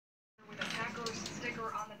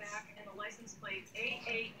plate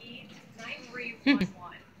AAE 9311.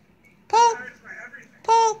 Pull.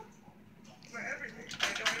 Pull.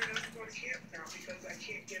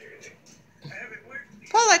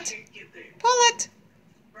 Pull it. Pull it.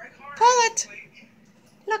 Pull it.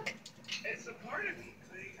 Look. It's a part of me.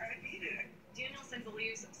 I need it. Danielson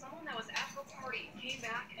believes someone that was at the party came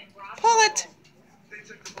back and robbed. Pull it.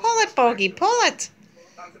 Pull it, Bogey. Pull it.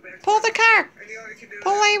 Pull the car.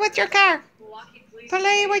 Play with your car.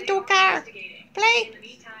 Play with your car. Play.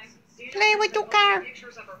 Play with your car.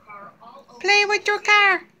 Play with your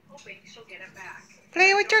car.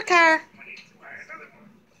 Play with your car.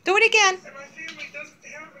 Do it again.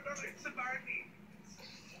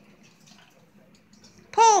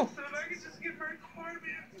 Pull.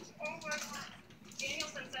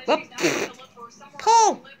 Whoop.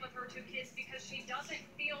 Pull.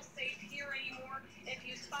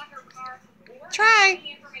 Try.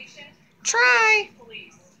 Try.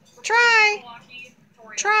 Try.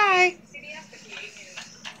 Try.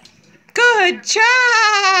 Good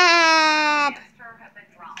job.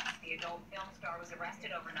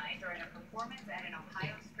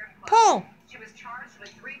 Pull. She was charged with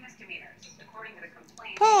 3 misdemeanors, according to the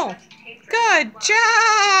complaint. Pull. Good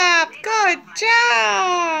job. Good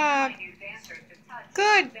job.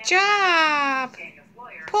 Good job.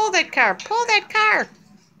 Pull that car. Pull that car.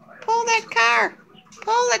 Pull that car.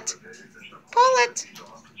 Pull it. Pull it.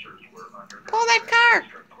 Pull that car.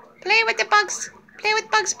 Play with the bugs. Play with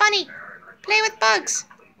Bugs Bunny. Play with bugs.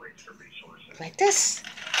 Like this.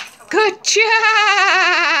 Good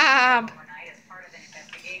job.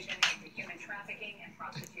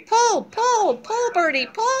 Pull, pull, pull, Birdie,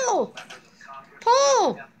 pull.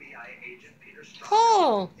 Pull.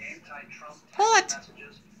 Pull. Pull it.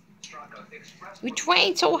 You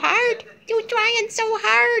trying so hard? You trying so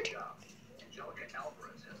hard?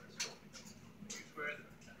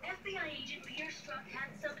 FBI agent Peter Strzok had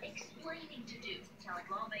some explaining to do, telling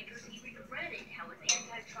lawmakers he regretted how his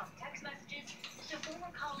anti-Trump text messages to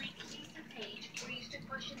former colleague Lisa Page were used to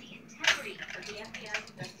question the integrity of the FBI's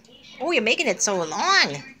investigation. Oh, you're making it so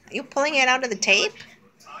long. Are you pulling it out of the tape?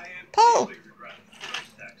 Pull.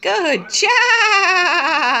 Good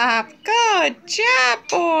job. Good job,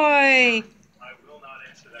 boy.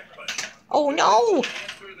 Oh, no.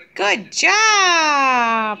 Good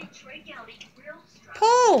job.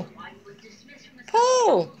 Pull.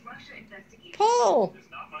 Pull. Pull. It's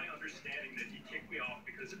not my understanding that he kicked me off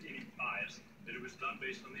because of any bias, that it was done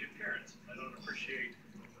based on the appearance. I don't appreciate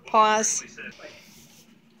what Pause. he said.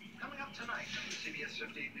 Coming up tonight on CBS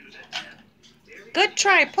 15 News at 10. Good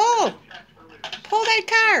try. Pull. Pull that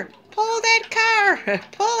car. Pull that car.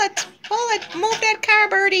 Pull it. Pull it. Move that car,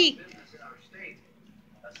 Birdie.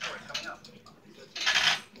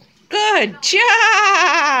 Good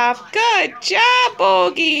job. Good job,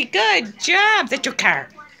 Bogey. Good job. Is that your car?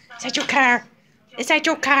 Is that your car? Is that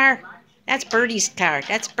your car? That's Birdie's car.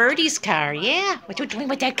 That's Birdie's car. Yeah. What you doing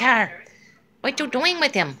with that car? What you doing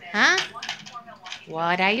with him? Huh?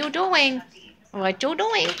 What are you doing? What you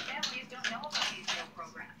doing?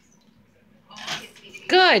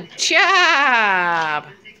 Good job.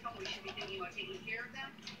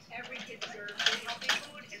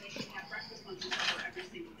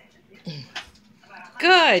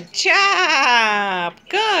 Good job.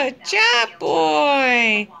 Good job,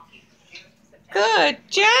 boy. Good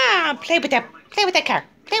job. Play with that. Play with that car.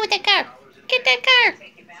 Play with that car. Get that car.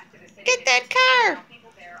 Get that car.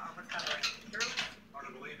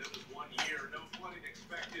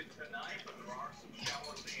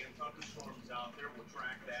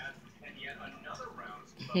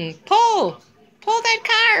 Pull. Pull that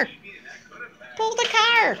car. Pull the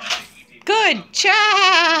car. Good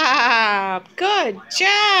job. Good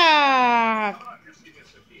job.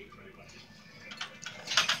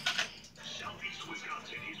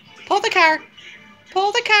 Pull the car.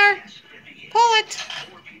 Pull the car. Pull it.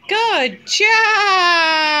 Good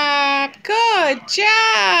job. Good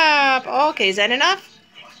job. Okay, is that enough?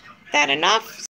 That enough?